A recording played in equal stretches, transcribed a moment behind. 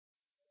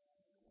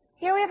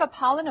Here we have a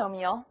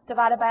polynomial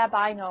divided by a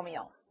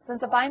binomial.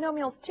 Since a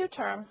binomial is two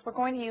terms, we're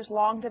going to use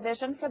long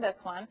division for this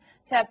one.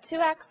 To have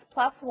 2x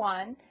plus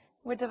 1,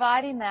 we're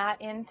dividing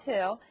that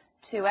into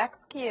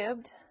 2x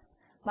cubed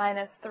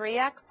minus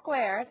 3x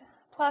squared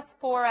plus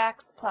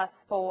 4x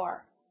plus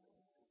 4.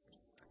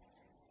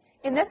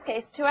 In this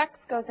case,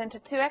 2x goes into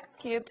 2x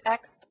cubed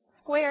x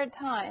squared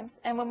times,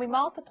 and when we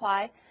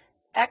multiply,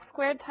 x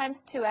squared times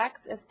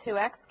 2x is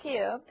 2x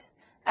cubed,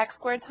 x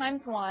squared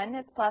times 1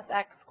 is plus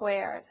x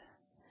squared.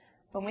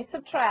 When we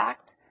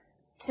subtract,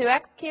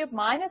 2x cubed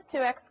minus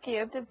 2x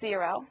cubed is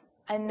 0,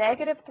 and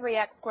negative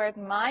 3x squared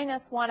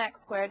minus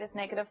 1x squared is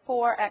negative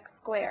 4x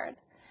squared.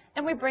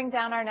 And we bring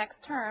down our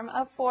next term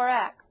of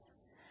 4x.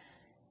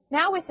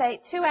 Now we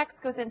say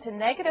 2x goes into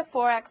negative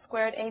 4x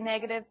squared a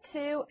negative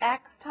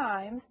 2x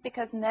times,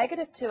 because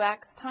negative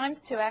 2x times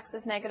 2x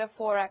is negative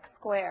 4x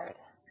squared.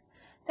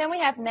 Then we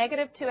have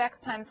negative 2x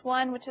times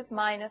 1, which is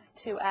minus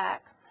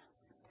 2x.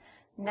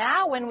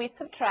 Now when we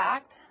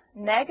subtract,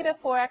 negative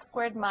 4x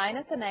squared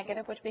minus a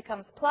negative, which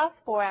becomes plus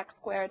 4x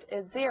squared,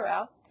 is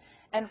 0.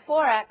 And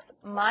 4x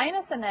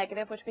minus a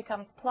negative, which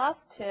becomes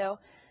plus 2x,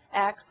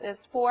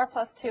 is 4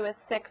 plus 2 is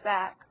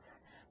 6x.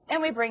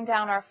 And we bring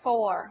down our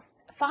 4.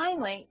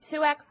 Finally,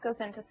 2x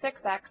goes into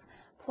 6x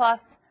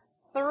plus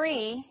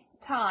 3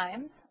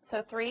 times,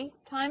 so 3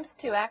 times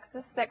 2x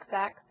is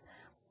 6x,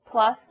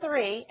 plus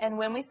 3, and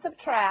when we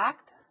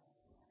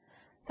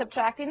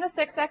subtracting the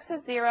 6x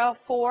is 0,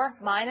 4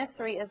 minus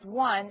 3 is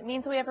 1,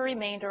 means we have a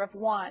remainder of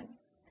 1.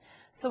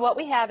 So what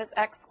we have is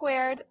x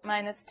squared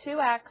minus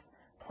 2x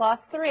plus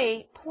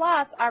 3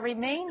 plus our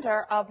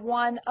remainder of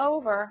 1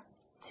 over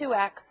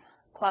 2x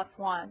plus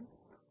 1.